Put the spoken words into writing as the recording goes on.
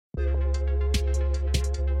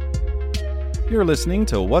You're listening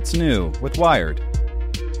to What's New with Wired.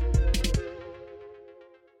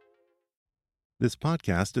 This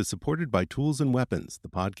podcast is supported by Tools and Weapons, the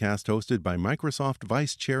podcast hosted by Microsoft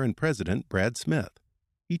Vice Chair and President Brad Smith.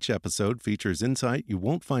 Each episode features insight you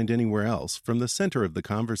won't find anywhere else from the center of the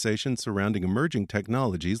conversation surrounding emerging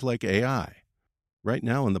technologies like AI. Right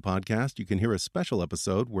now in the podcast, you can hear a special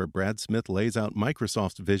episode where Brad Smith lays out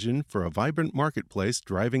Microsoft's vision for a vibrant marketplace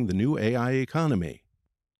driving the new AI economy.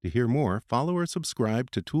 To hear more, follow or subscribe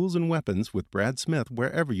to Tools and Weapons with Brad Smith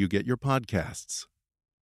wherever you get your podcasts.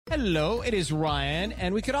 Hello, it is Ryan,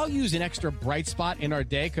 and we could all use an extra bright spot in our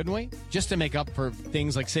day, couldn't we? Just to make up for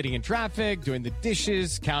things like sitting in traffic, doing the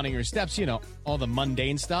dishes, counting your steps, all the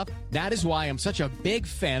mundane stuff. That is why I'm such a big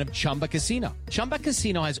fan of Chumba Casino. Chumba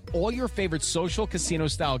Casino has all your favorite social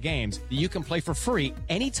casino-style games that you can play for free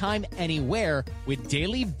anytime, anywhere with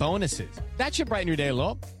daily bonuses. That should brighten your day a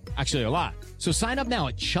little. Actually, a lot. So sign up now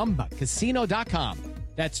at ChumbaCasino.com.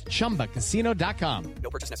 That's ChumbaCasino.com. No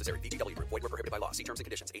purchase necessary. VGW Group. Void where prohibited by law. See terms and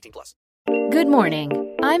conditions. 18+. Good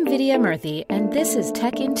morning. I'm Vidya Murthy, and this is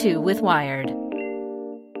Tech in 2 with Wired.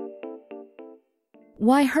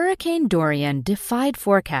 Why Hurricane Dorian defied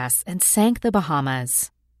forecasts and sank the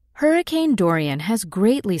Bahamas. Hurricane Dorian has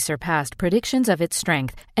greatly surpassed predictions of its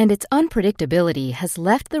strength, and its unpredictability has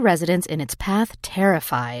left the residents in its path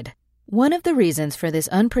terrified. One of the reasons for this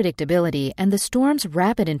unpredictability and the storm's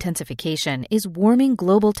rapid intensification is warming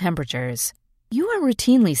global temperatures. You are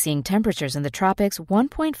routinely seeing temperatures in the tropics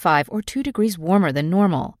 1.5 or 2 degrees warmer than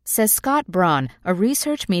normal, says Scott Braun, a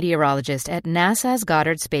research meteorologist at NASA's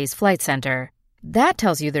Goddard Space Flight Center. That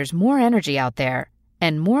tells you there's more energy out there,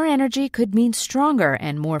 and more energy could mean stronger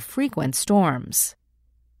and more frequent storms.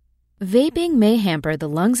 Vaping may hamper the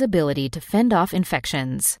lungs' ability to fend off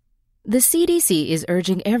infections. The CDC is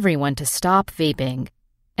urging everyone to stop vaping.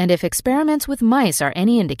 And if experiments with mice are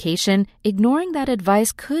any indication, ignoring that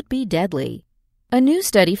advice could be deadly. A new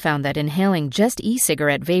study found that inhaling just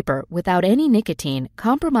e-cigarette vapor without any nicotine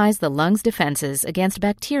compromised the lungs' defenses against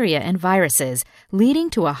bacteria and viruses, leading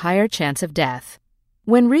to a higher chance of death.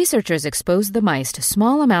 When researchers exposed the mice to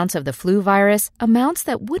small amounts of the flu virus, amounts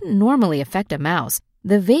that wouldn't normally affect a mouse,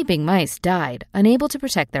 the vaping mice died, unable to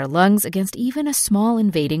protect their lungs against even a small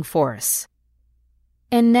invading force.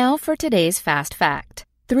 And now for today's fast fact.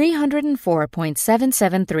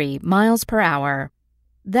 304.773 miles per hour.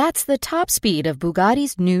 That's the top speed of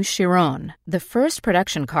Bugatti's new Chiron, the first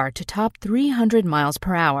production car to top 300 miles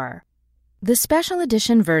per hour. The special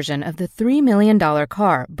edition version of the $3 million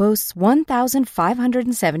car boasts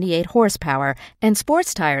 1,578 horsepower and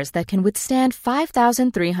sports tires that can withstand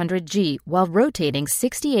 5,300 G while rotating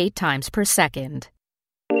 68 times per second.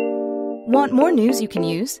 Want more news you can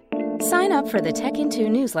use? Sign up for the Tech in 2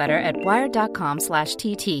 newsletter at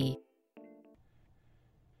wired.com/TT.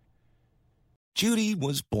 Judy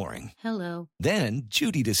was boring. Hello. Then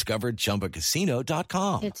Judy discovered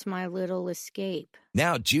ChumbaCasino.com. It's my little escape.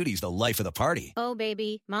 Now Judy's the life of the party. Oh,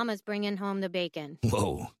 baby, mama's bringing home the bacon.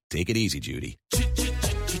 Whoa, take it easy, Judy.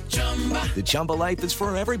 The Chumba life is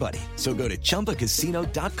for everybody. So go to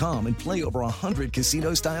ChumbaCasino.com and play over 100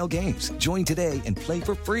 casino-style games. Join today and play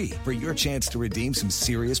for free for your chance to redeem some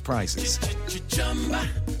serious prizes.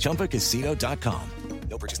 ChumbaCasino.com.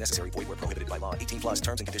 No purchase necessary. Void where prohibited by law. 18+.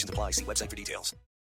 Terms and conditions apply. See website for details.